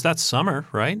 40s. It was that summer,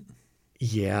 right?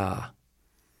 Yeah.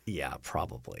 Yeah,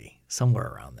 probably. Somewhere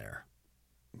around there.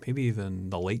 Maybe even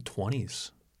the late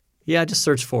 20s. Yeah, just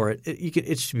search for it.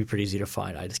 It should be pretty easy to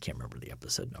find. I just can't remember the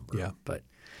episode number. Yeah. But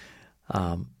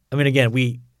again,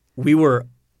 we were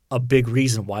a big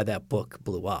reason why that book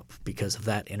blew up because of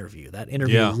that interview. That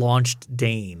interview launched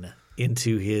Dane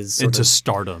into his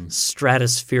stardom,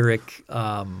 stratospheric,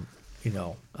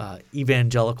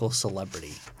 evangelical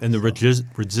celebrity. And the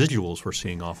residuals we're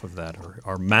seeing off of that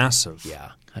are massive.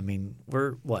 Yeah, I mean,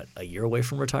 we're a year away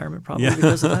from retirement probably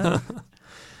because of that.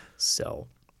 So,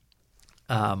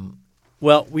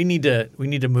 we need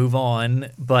to move on,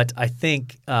 but I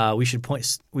think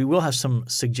we will have some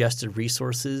suggested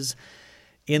resources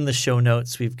in the show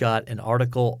notes. We've got an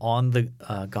article on the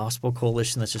Gospel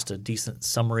Coalition that's just a decent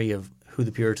summary of who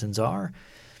the Puritans are.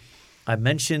 I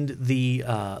mentioned the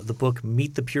book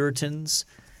Meet the Puritans.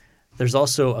 There's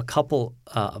also a couple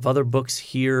of other books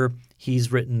here.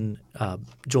 He's written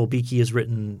Joel Beakey has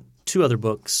written two other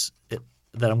books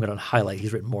that I'm going to highlight.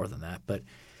 He's written more than that, but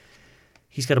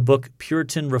he's got a book,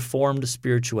 Puritan Reformed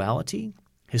Spirituality,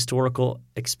 Historical,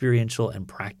 Experiential, and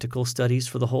Practical Studies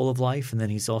for the Whole of Life. And then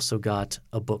he's also got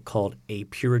a book called A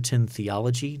Puritan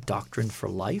Theology, Doctrine for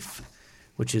Life,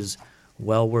 which is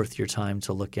well worth your time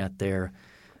to look at there.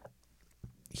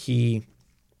 He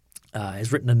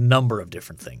has written a number of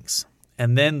different things.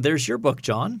 And then there's your book,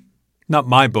 John. Not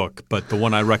my book, but the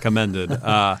one I recommended,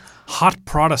 Hot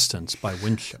Protestants by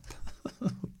Winship.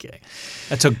 Okay.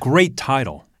 That's a great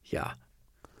title. Yeah.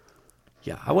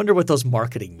 Yeah. I wonder what those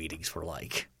marketing meetings were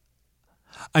like.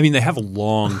 I mean, they have a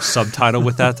long subtitle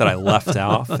with that I left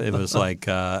off. It was like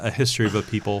a history of a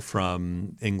people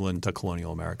from England to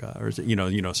colonial America, or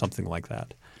something like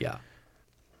that. Yeah.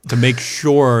 To make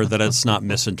sure that it's not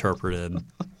misinterpreted.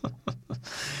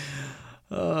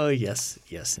 Oh, yes,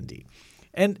 indeed.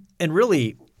 And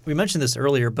really, we mentioned this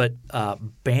earlier, but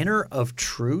Banner of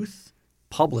Truth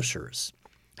Publishers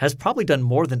has probably done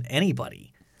more than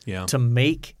anybody to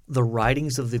make the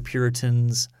writings of the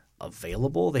Puritans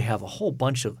available. They have a whole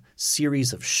bunch of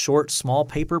series of short, small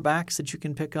paperbacks that you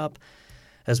can pick up,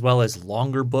 as well as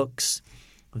longer books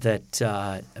that,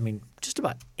 just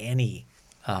about any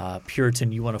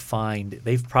Puritan you want to find,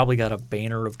 they've probably got a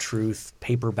Banner of Truth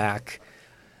paperback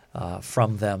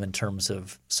from them in terms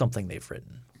of something they've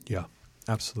written. Yeah,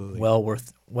 absolutely. Well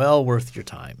worth your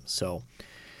time. So,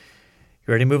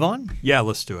 you ready to move on? Yeah,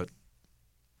 let's do it.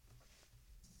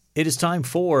 It is time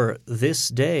for This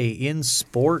Day in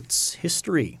Sports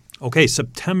History. Okay,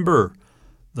 September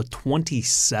the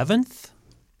 27th,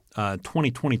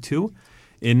 2022.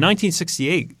 In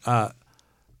 1968,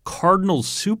 Cardinals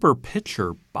super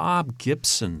pitcher Bob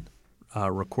Gibson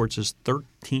records his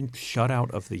 13th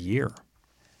shutout of the year.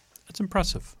 That's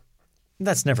impressive.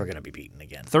 That's never going to be beaten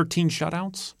again. 13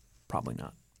 shutouts? Probably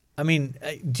not. I mean,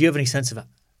 do you have any sense of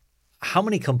how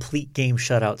many complete game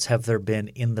shutouts have there been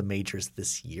in the majors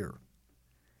this year?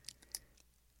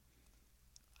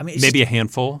 I mean, maybe a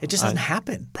handful. It just doesn't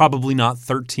happen. Probably not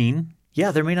 13.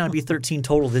 Yeah, there may not be 13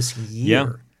 total this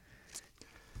year.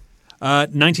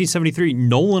 1973,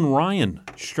 Nolan Ryan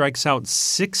strikes out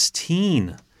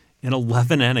 16 in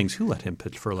 11 innings. Who let him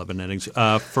pitch for 11 innings?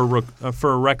 For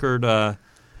a record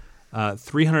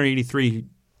 383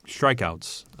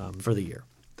 strikeouts For the year.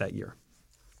 that year.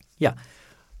 Yeah.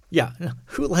 Yeah.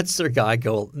 Who lets their guy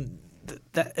go?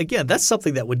 Again, that's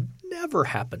something that would never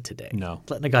happen today. No.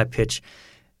 Letting a guy pitch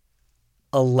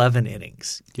 11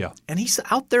 innings. Yeah. And he's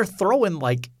out there throwing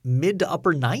like mid to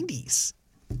upper 90s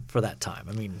for that time.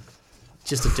 I mean,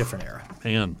 just a different era.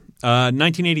 Man.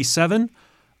 1987,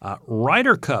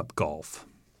 Ryder Cup golf.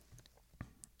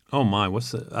 Oh, my.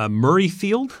 What's the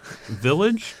Murrayfield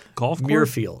Village Golf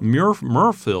Course?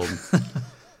 Muirfield.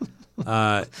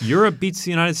 Europe beats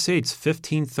the United States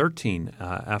 15-13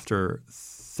 after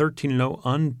 13-0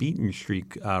 unbeaten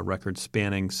streak record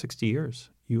spanning 60 years.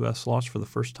 U.S. lost for the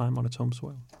first time on its home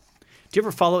soil. Do you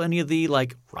ever follow any of the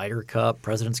like Ryder Cup,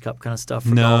 President's Cup kind of stuff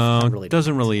for No, golf? it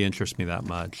doesn't really interest me that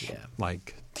much. Yeah.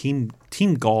 Like team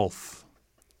golf,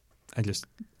 I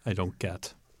don't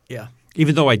get. Yeah.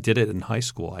 Even though I did it in high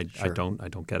school, I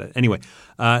don't get it. Anyway,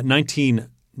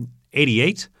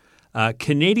 1988,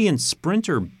 Canadian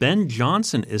sprinter Ben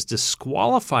Johnson is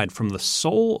disqualified from the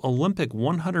Seoul Olympic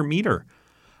 100-meter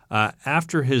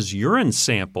after his urine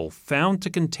sample found to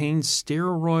contain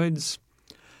steroids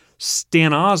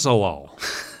stanozolol.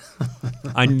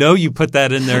 I know you put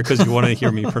that in there because you want to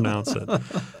hear me pronounce it.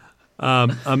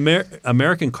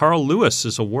 American Carl Lewis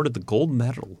is awarded the gold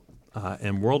medal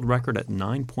and world record at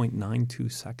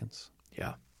 9.92 seconds.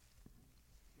 Yeah.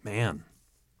 Man.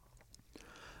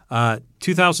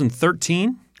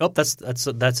 2013. Oh, that's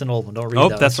an old one. Don't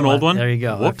read that. That's an old one? There you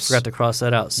go. Whoops. I forgot to cross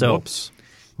that out. So, Whoops.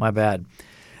 my bad.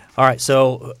 All right,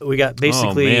 so we got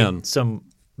basically man. some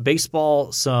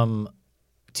baseball, some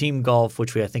team golf,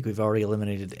 which I think we've already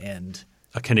eliminated, and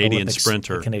A Canadian Olympics,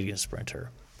 sprinter. a Canadian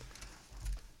sprinter.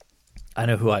 I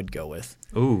know who I'd go with.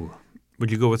 Ooh.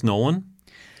 Would you go with Nolan?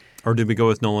 Or did we go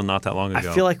with Nolan not that long ago?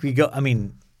 I feel like we go – I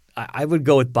mean, I would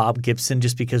go with Bob Gibson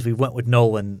just because we went with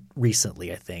Nolan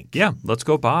recently, I think. Yeah, let's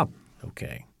go Bob.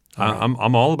 Okay.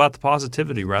 I'm all about the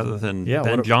positivity rather than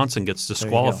Ben Johnson gets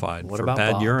disqualified What for about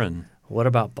bad Bob? urine. What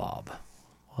about Bob?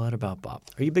 Are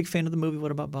you a big fan of the movie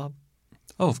What About Bob?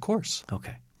 Oh, of course.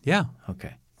 Okay. Yeah.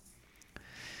 Okay.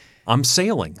 I'm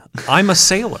sailing. I'm a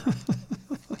sailor.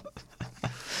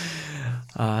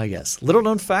 Yes. Little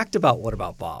known fact about What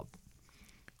About Bob.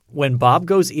 When Bob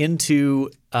goes in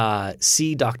to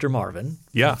see Dr. Marvin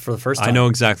for the first time. I know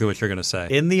exactly what you're going to say.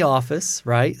 In the office,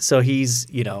 right? So he's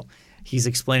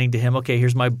explaining to him, okay,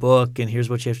 here's my book and here's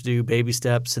what you have to do, baby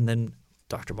steps. And then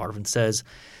Dr. Marvin says,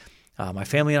 my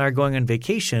family and I are going on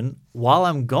vacation. While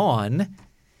I'm gone,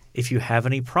 if you have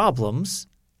any problems,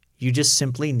 you just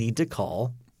simply need to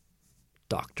call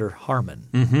Dr. Harmon.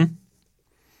 Mm-hmm.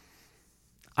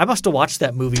 I must have watched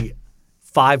that movie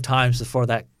 5 times before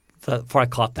I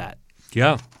caught that.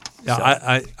 Yeah. Yeah, So-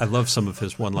 I love some of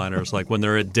his one-liners, like when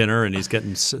they're at dinner and he's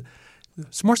getting some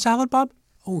more salad, Bob?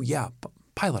 Oh, yeah,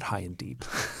 pilot high and deep.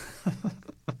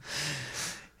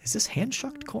 Is this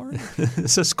hand-shucked corn?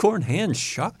 Is this corn hand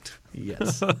shucked?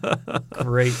 Yes.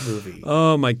 Great movie.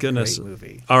 Oh, my goodness. Great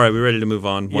movie. All right, we ready to move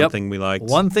on? One Yep. thing we liked.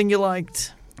 One thing you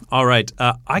liked. All right.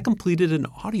 I completed an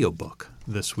audiobook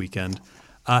this weekend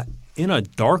in a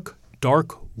dark,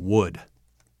 dark wood.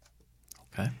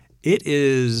 Okay. It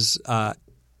is a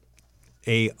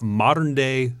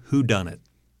modern-day whodunit,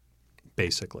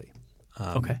 basically.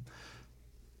 Okay.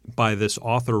 By this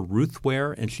author, Ruth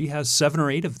Ware, and she has 7 or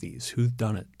 8 of these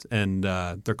whodunit, and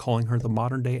they're calling her the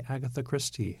modern-day Agatha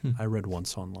Christie. I read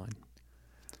once online.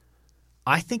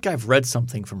 I think I've read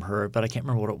something from her, but I can't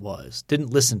remember what it was.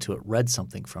 Didn't listen to it. Read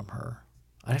something from her.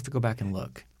 I'd have to go back and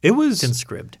look. It was It's in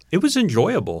script. It was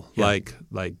enjoyable. Yeah.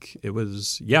 Like it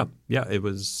was. Yeah. It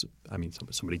was. I mean,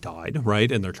 somebody died,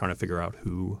 right? And they're trying to figure out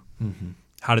who. Mm-hmm.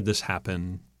 How did this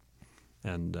happen?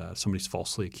 And somebody's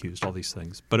falsely accused. All these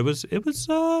things, but it was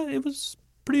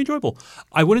pretty enjoyable.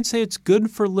 I wouldn't say it's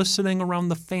good for listening around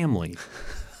the family.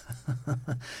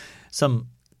 Some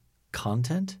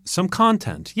content? Some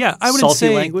content, yeah. I would Salty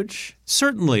say language?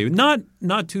 certainly not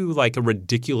to like a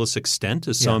ridiculous extent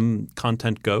as some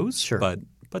content goes. Sure.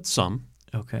 but some.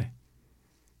 Okay.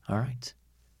 All right.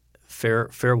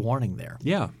 Fair warning there.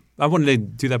 Yeah. I wanted to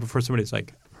do that before somebody's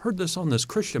like, heard this on this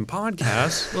Christian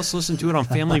podcast. Let's listen to it on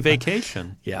family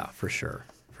vacation. Yeah, for sure.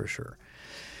 For sure.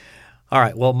 All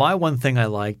right. Well, my one thing I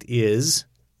liked is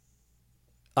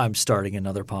I'm starting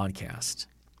another podcast.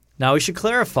 Now, we should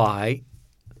clarify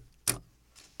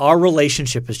our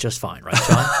relationship is just fine, right,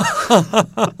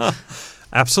 John?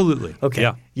 Absolutely. Okay.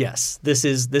 Yeah. Yes. This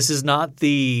is not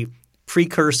the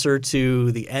precursor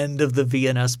to the end of the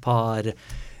VNS pod.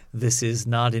 This is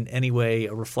not in any way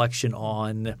a reflection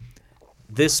on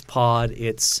this pod.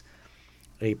 It's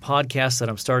a podcast that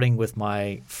I'm starting with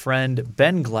my friend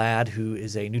Ben Glad, who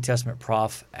is a New Testament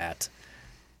prof at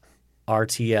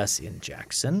RTS in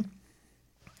Jackson.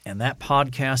 And that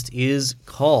podcast is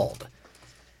called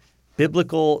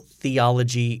Biblical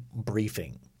Theology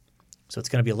Briefing. So it's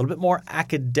going to be a little bit more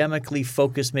academically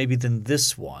focused maybe than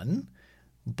this one.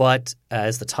 But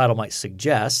as the title might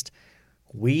suggest,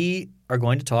 we are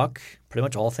going to talk pretty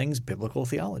much all things biblical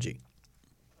theology.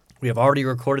 We have already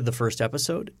recorded the first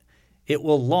episode. It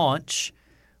will launch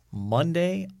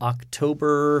Monday,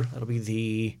 October, that'll be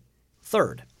the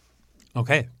 3rd.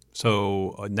 Okay.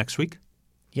 So next week?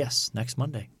 Yes, next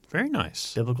Monday. Very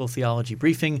nice. Biblical Theology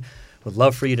Briefing. Would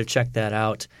love for you to check that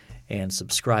out and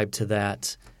subscribe to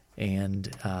that. And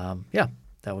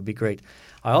that would be great.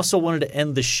 I also wanted to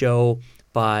end the show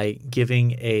by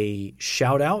giving a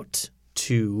shout out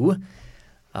to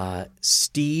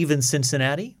Steve in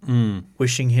Cincinnati,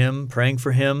 wishing him, praying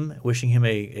for him, wishing him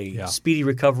a speedy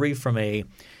recovery from a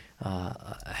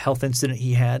health incident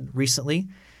he had recently.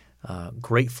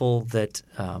 Grateful that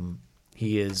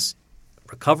he is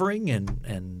recovering,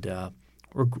 and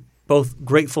we're both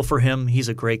grateful for him. He's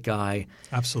a great guy.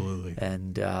 Absolutely.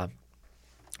 And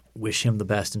wish him the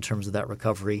best in terms of that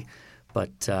recovery.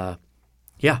 But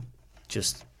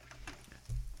just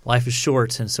life is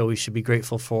short, and so we should be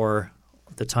grateful for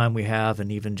the time we have,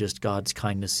 and even just God's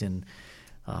kindness in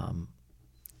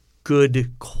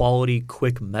good quality,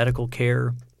 quick medical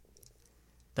care.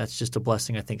 That's just a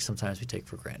blessing I think sometimes we take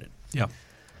for granted. Yeah.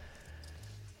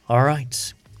 All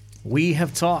right. We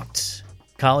have talked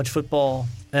college football,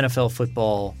 NFL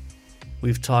football.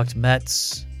 We've talked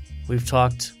Mets. We've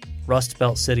talked Rust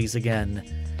Belt cities again.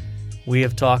 We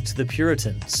have talked the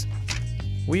Puritans.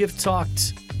 We have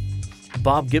talked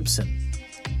Bob Gibson.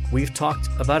 We've talked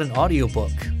about an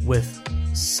audiobook with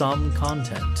some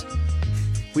content.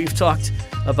 We've talked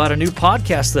about a new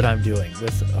podcast that I'm doing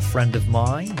with a friend of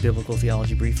mine, Biblical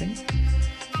Theology Briefing.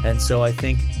 And so I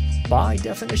think, by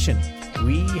definition,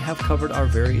 we have covered our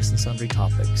various and sundry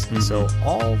topics. And so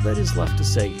all that is left to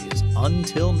say is,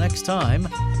 until next time,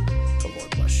 the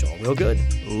Lord bless you all real good.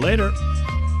 Later.